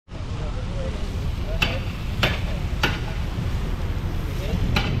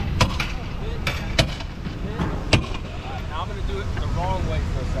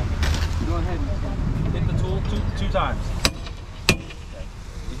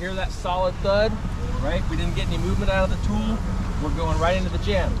hear that solid thud, right? We didn't get any movement out of the tool. We're going right into the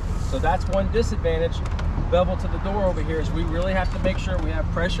jam. So that's one disadvantage. Bevel to the door over here is we really have to make sure we have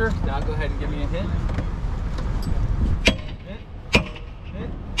pressure. Now go ahead and give me a hit.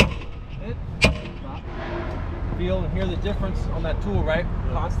 Hit. Stop. Feel and hear the difference on that tool, right?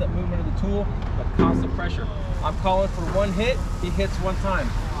 Constant movement of the tool, but constant pressure. I'm calling for one hit, he hits one time.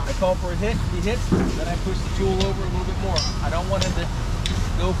 I call for a hit, he hits, then I push the tool over a little bit more. I don't want him to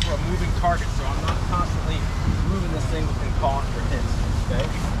go for a moving target, so I'm not constantly moving this thing and calling for hits, okay?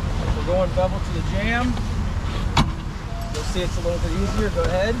 If we're going bevel to the jam, you'll see it's a little bit easier. Go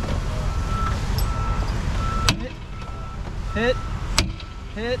ahead. Hit.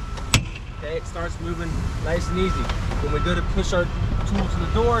 Okay, it starts moving nice and easy. When we go to push our tool to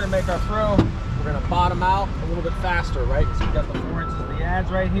the door to make our throw, we're gonna bottom out a little bit faster, right? So we got the 4 inches of the adz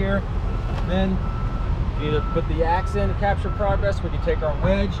right here. Then you either put the axe in to capture progress. We can take our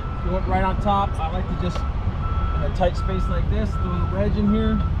wedge, throw it right on top. I like to just, in a tight space like this, throw the wedge in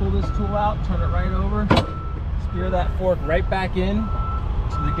here, pull this tool out, turn it right over, spear that fork right back in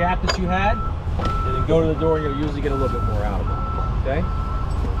to the gap that you had, and then go to the door and you'll usually get a little bit more out of it, okay?